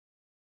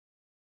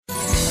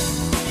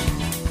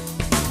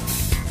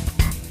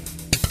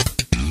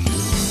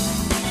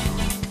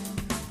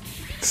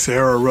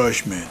Sarah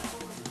Rushman,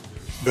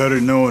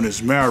 better known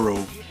as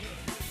Marrow,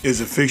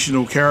 is a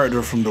fictional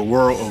character from the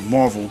world of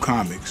Marvel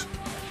Comics.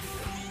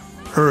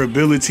 Her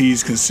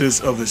abilities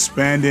consist of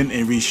expanding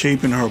and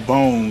reshaping her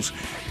bones,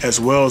 as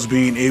well as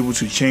being able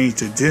to change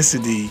the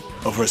density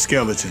of her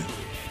skeleton.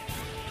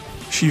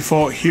 She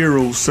fought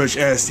heroes such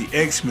as the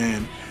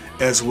X-Men,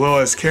 as well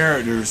as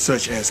characters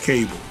such as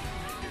Cable.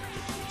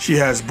 She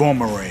has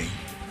Bone-Merang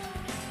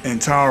and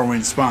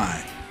towering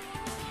spine.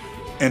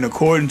 And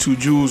according to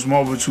Jules'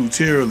 Marvel 2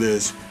 tier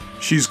list,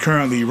 she's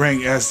currently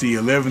ranked as the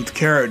 11th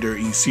character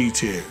in C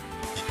tier.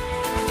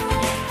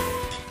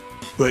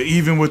 But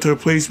even with her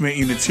placement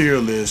in the tier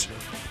list,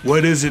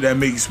 what is it that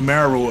makes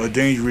Marrow a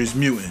dangerous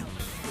mutant?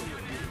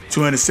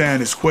 To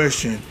understand this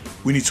question,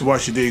 we need to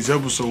watch today's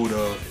episode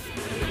of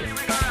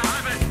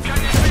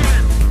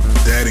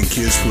Dad and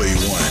Kids Play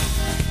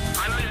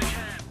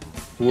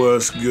 1.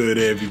 What's good,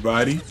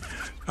 everybody?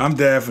 I'm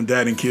Dad from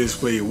Dad and Kids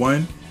Play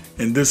 1,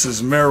 and this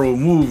is Marrow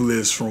move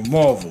list from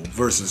Marvel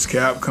vs.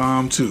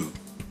 Capcom 2.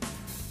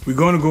 We're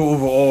going to go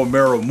over all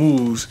Marrow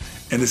moves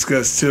and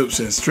discuss tips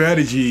and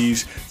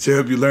strategies to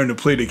help you learn to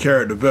play the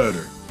character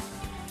better.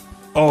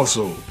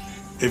 Also,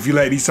 if you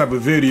like these type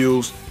of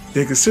videos,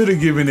 then consider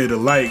giving it a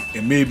like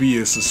and maybe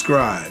a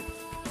subscribe.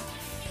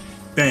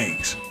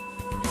 Thanks.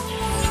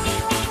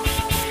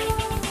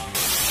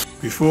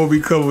 Before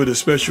we cover the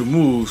special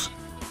moves,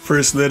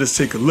 first let us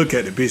take a look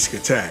at the basic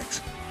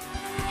attacks.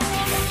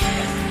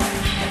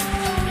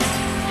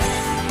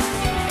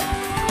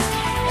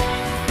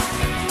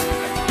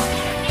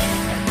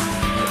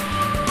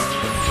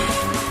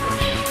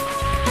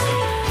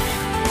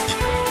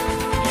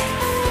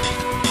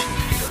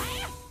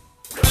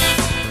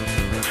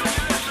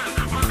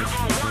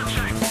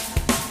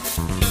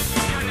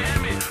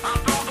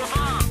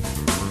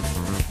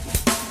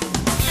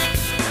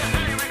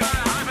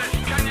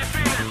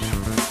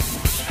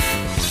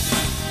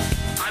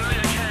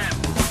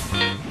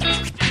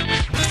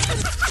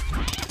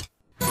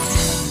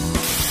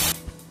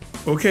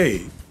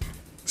 Okay,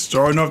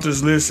 starting off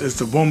this list is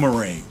the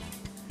Bone-Merang.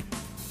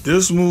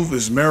 This move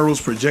is Marrow's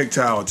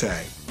projectile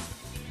attack.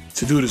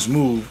 To do this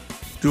move,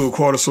 do a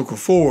quarter circle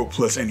forward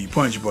plus any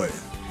punch button.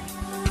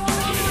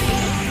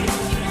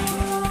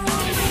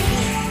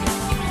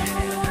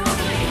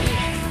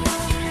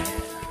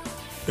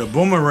 The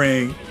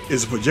Bone-Merang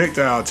is a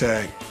projectile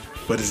attack,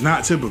 but it's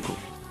not typical.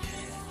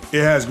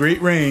 It has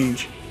great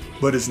range,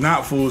 but it's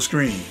not full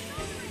screen.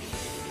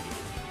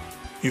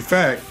 In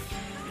fact,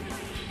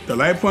 the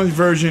light punch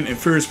version and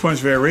fierce punch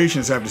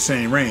variations have the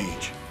same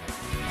range.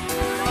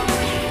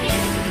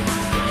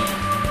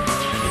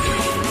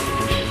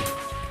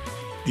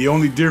 The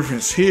only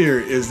difference here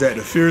is that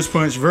the fierce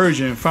punch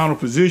version final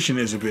position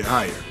is a bit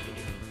higher.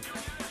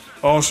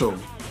 Also,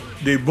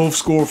 they both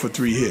score for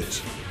 3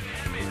 hits.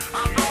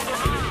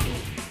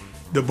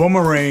 The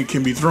Bone-Merang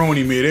can be thrown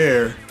in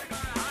midair,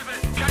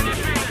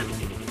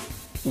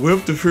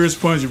 with the fierce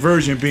punch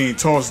version being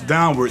tossed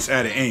downwards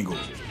at an angle.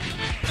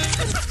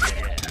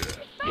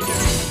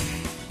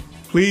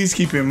 Please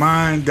keep in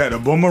mind that the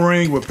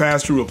Bone-Merang will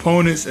pass through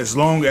opponents as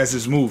long as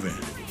it's moving.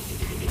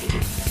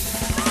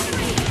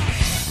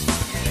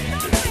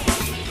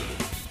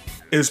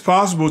 It's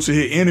possible to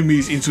hit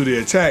enemies into the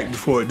attack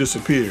before it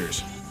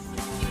disappears.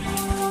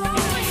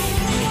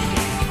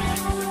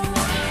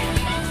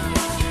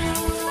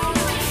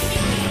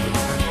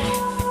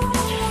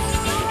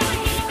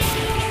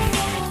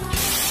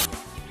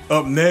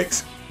 Up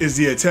next is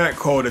the attack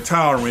called the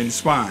towering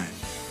spine.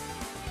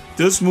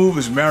 This move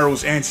is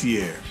Marrow's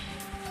anti-air.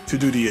 To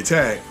do the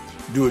attack,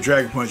 do a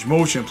dragon punch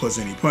motion plus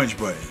any punch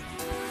button.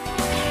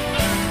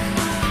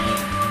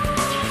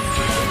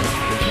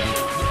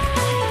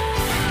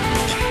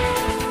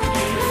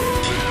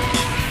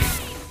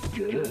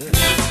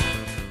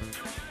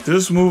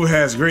 This move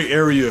has great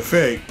area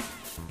effect,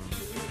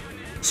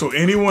 so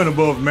anyone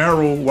above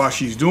Marrow while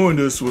she's doing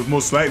this will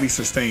most likely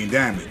sustain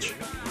damage.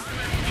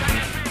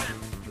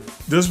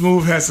 This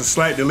move has a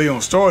slight delay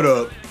on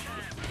startup,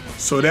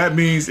 so that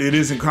means it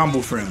isn't combo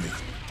friendly.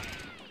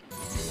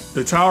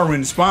 The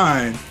towering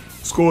spine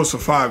scores for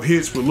 5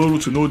 hits with little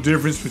to no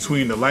difference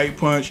between the light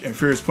punch and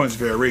fierce punch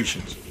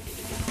variations.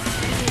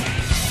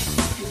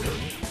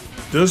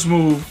 This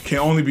move can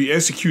only be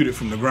executed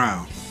from the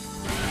ground.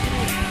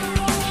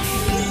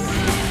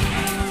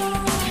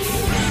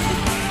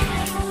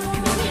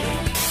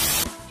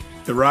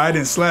 The ride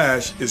and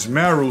slash is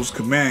Marrow's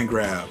command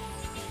grab.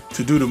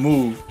 To do the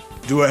move,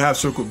 do a half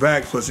circle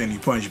back plus any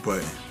punch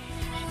button.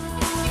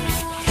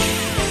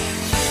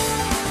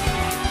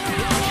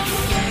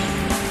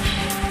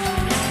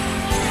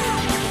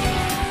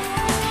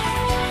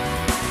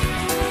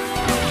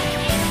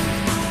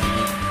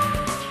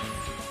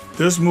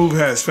 This move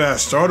has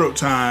fast startup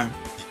time,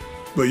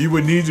 but you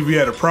would need to be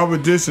at a proper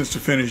distance to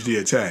finish the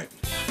attack.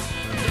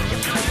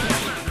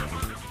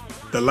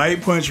 The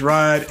light punch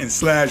ride and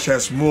slash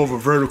has more of a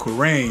vertical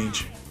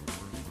range,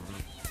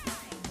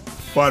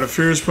 while the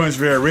fierce punch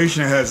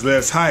variation has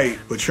less height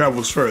but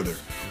travels further.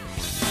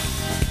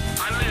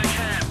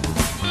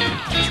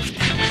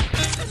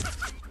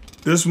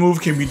 This move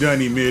can be done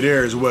in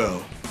mid-air as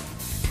well.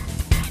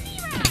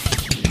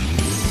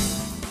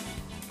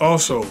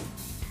 Also,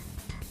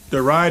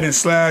 the ride and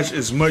slash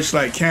is much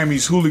like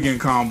Cammy's hooligan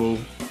combo,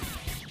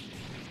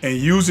 and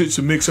use it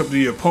to mix up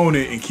the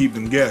opponent and keep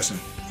them guessing.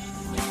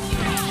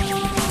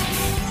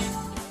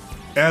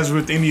 As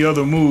with any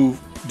other move,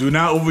 do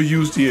not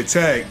overuse the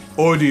attack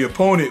or the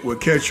opponent will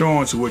catch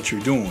on to what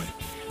you're doing.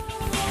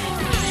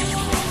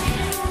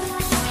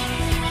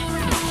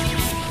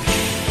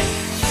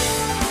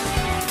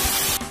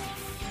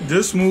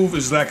 This move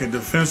is like a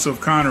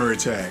defensive counter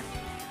attack.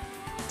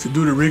 To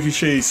do the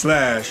ricochet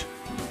slash,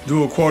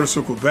 do a quarter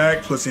circle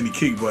back plus any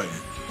kick button.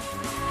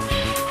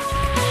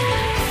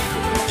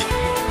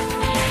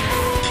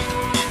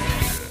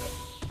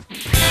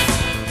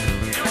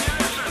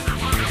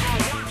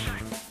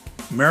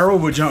 Marrow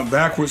will jump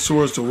backwards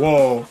towards the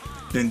wall,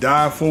 then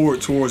dive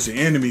forward towards the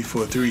enemy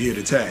for a 3-hit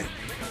attack.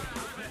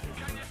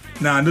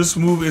 Now this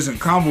move isn't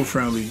combo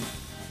friendly,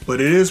 but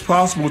it is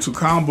possible to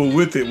combo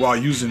with it while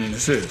using an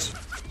assist.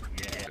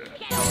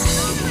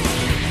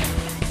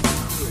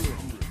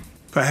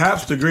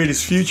 Perhaps the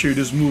greatest feature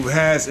this move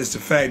has is the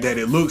fact that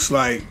it looks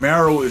like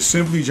Marrow is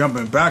simply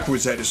jumping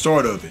backwards at the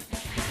start of it.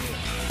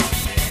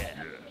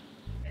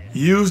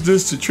 Use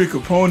this to trick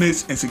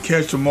opponents and to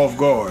catch them off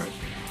guard.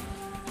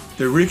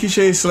 The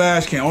ricochet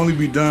slash can only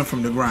be done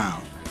from the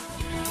ground.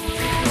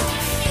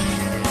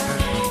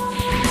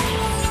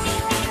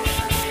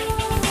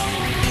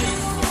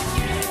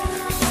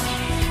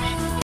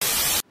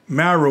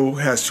 Marrow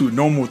has 2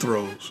 normal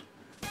throws.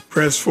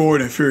 Press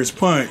forward and fierce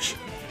punch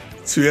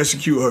to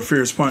execute her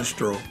fierce punch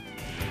throw.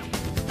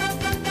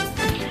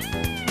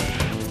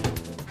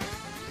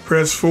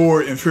 Press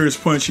forward and fierce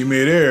punch in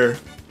mid-air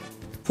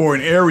for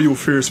an aerial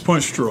fierce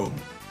punch throw.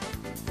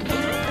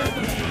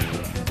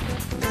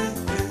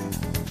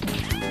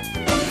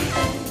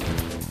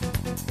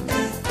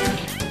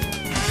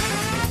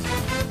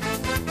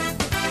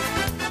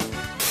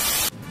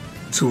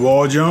 To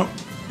wall jump,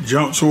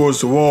 jump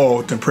towards the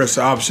wall, then press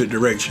the opposite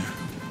direction.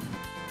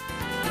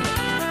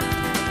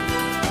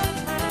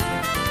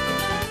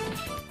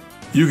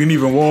 You can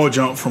even wall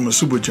jump from a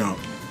super jump.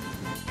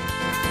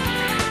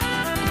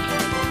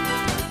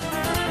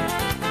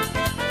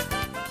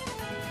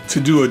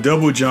 To do a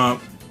double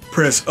jump,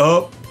 press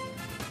up,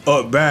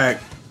 up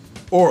back,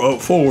 or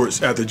up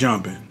forwards after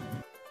jumping.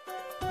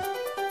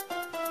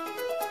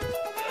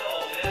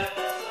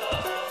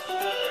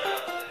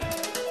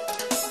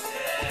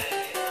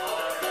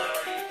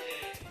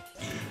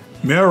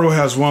 Marrow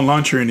has 1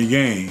 launcher in the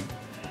game.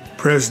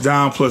 Press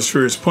down plus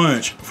fierce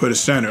punch for the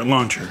standard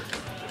launcher.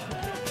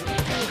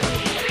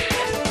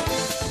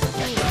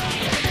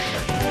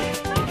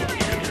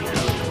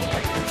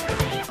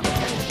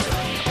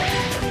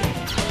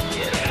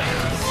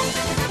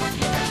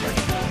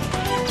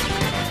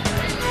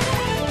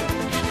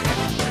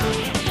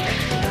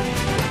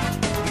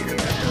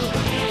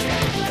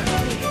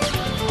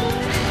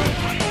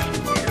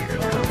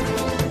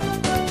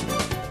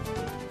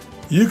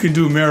 You can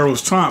do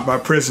Marrow's taunt by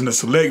pressing the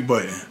select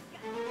button.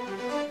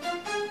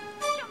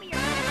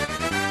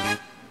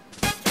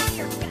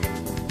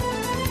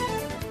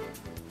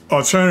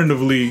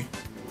 Alternatively,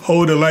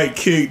 hold a light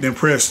kick then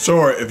press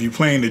start if you're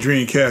playing the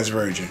Dreamcast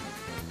version.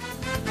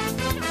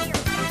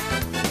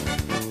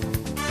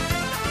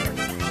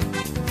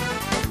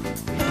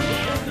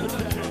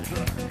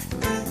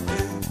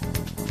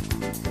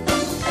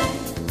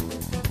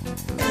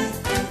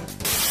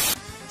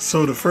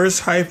 So the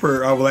first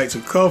hyper I would like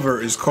to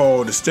cover is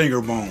called the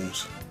Stinger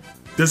Bones.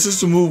 This is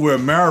the move where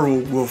Marrow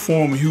will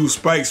form huge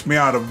spikes made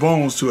out of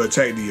bones to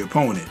attack the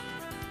opponent.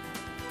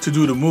 To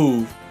do the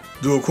move,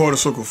 do a quarter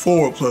circle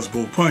forward plus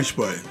both punch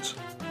buttons.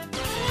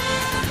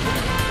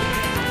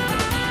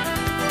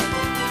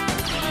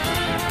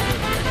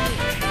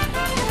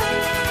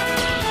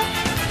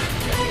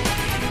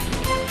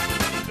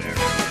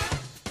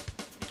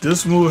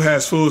 This move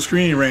has full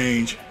screen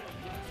range,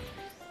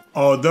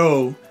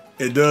 although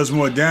it does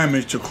more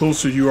damage the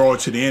closer you are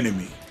to the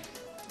enemy.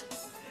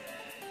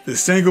 The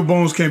Stinger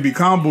Bones can be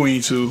comboed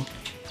into,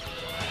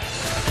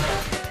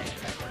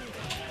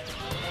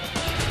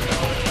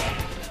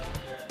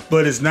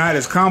 but it's not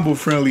as combo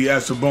friendly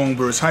as the Bone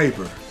Brust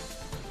Hyper.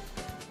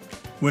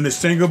 When the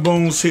Stinger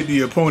Bones hit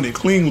the opponent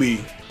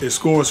cleanly, it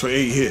scores for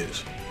 8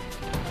 hits.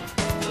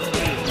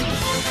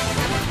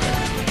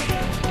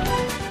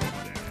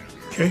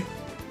 Okay.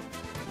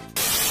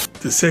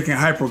 The second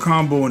hyper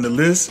combo in the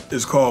list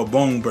is called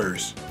Bone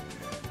Brust.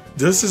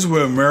 This is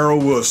where Marrow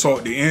will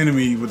assault the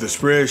enemy with a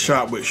spread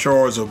shot with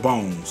shards of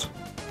bones.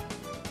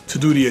 To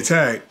do the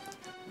attack,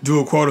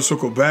 do a quarter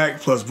circle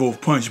back plus both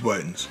punch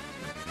buttons.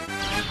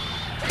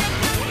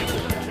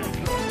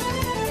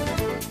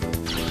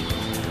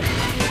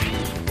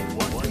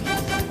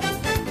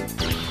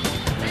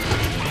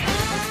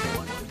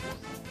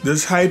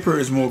 This hyper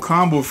is more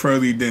combo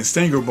friendly than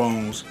Stinger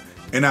Bones,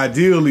 and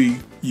ideally,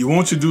 you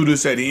want to do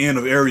this at the end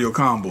of aerial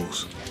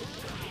combos.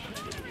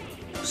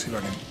 Let's see if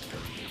I can.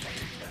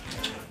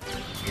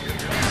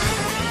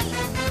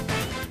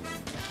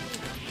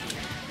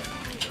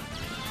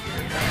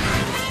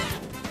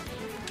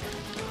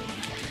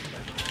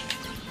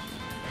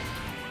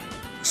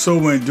 So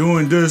when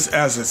doing this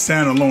as a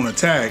standalone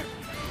attack,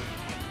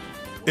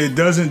 it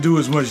doesn't do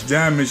as much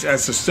damage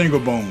as the Stinger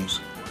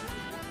Bones.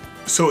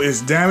 So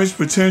its damage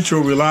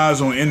potential relies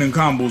on ending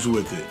combos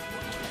with it.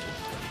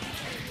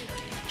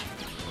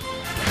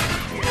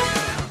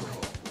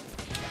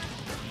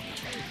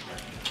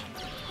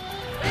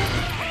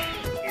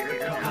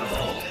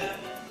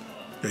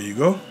 There you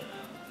go.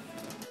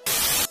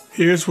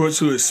 Here's what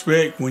to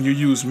expect when you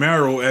use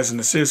Marrow as an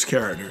assist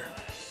character.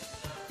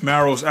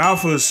 Marrow's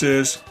alpha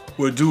assist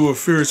will do a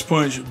Fierce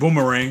Punch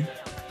Bone-Merang.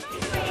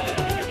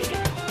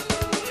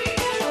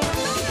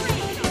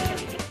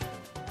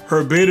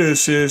 Her beta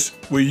assist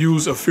will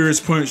use a Fierce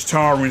Punch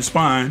Towering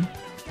Spine.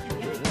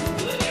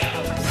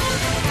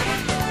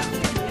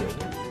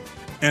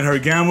 And her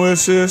gamma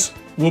assist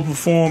will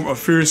perform a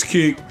Fierce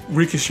Kick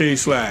Ricochet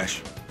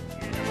Slash.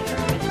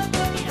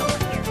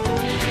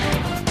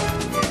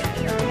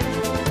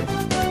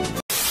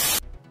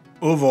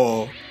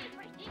 Overall,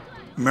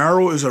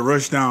 Marrow is a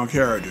rushdown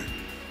character.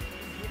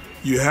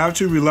 You have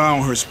to rely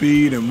on her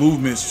speed and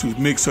movements to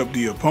mix up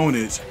the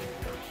opponents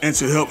and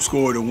to help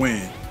score the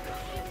win.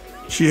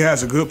 She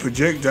has a good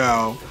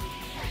projectile,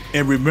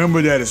 and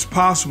remember that it's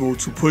possible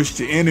to push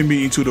the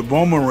enemy into the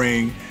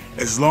Bone-Merang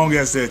as long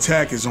as the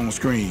attack is on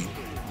screen.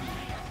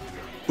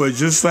 But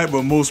just like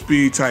with most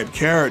speed type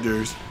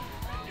characters,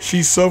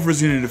 she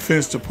suffers in the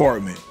defense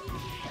department.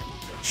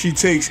 She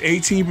takes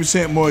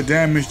 18% more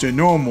damage than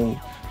normal,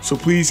 so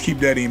please keep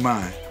that in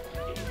mind.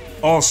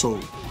 Also,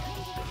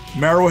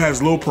 Marrow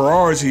has low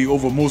priority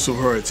over most of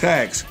her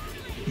attacks,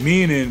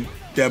 meaning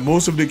that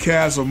most of the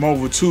cast of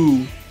Marvel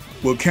 2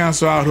 will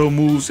cancel out her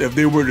moves if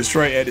they were to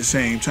strike at the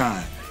same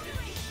time.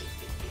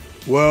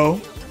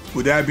 Well,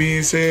 with that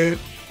being said,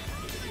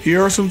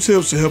 here are some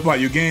tips to help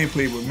out your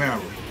gameplay with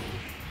Marrow.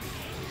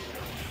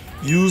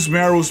 Use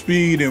Marrow's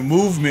speed and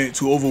movement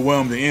to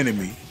overwhelm the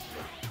enemy.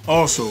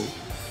 Also,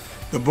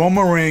 the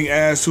Bone-Merang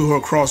adds to her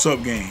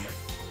cross-up game.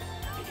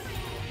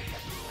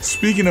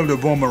 Speaking of the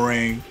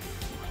Bone-Merang,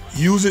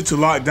 use it to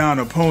lock down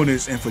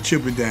opponents and for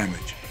chipping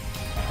damage.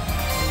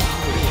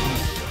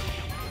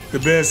 The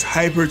best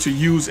hyper to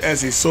use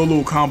as a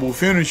solo combo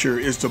finisher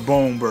is the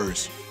Bone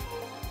Brust.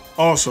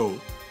 Also,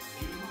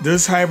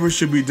 this hyper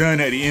should be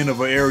done at the end of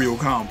an aerial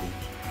combo.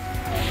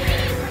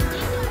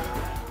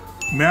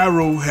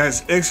 Marrow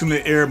has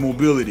excellent air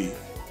mobility.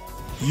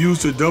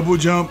 Use the double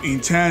jump in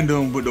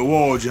tandem with the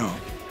wall jump.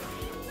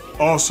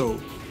 Also,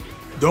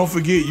 don't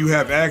forget you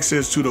have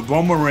access to the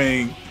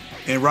Bone-Merang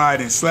and ride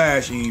and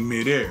slash in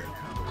midair.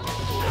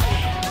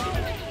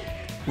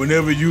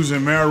 Whenever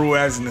using Marrow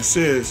as an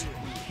assist,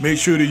 make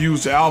sure to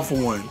use the alpha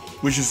one,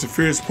 which is the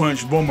Fierce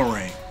Punch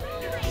Bone-Merang.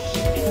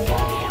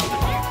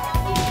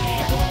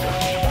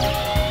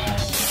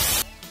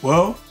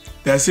 Well,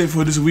 that's it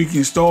for this week's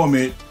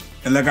installment.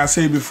 And like I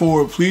said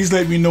before, please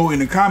let me know in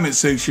the comment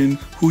section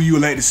who you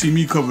would like to see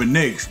me cover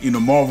next in the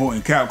Marvel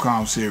and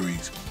Capcom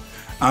series.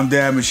 I'm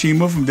Dad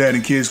Mishima from Dad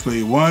and Kids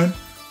Play 1.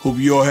 Hope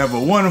you all have a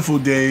wonderful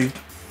day,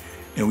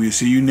 and we'll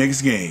see you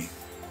next game.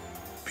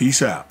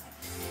 Peace out.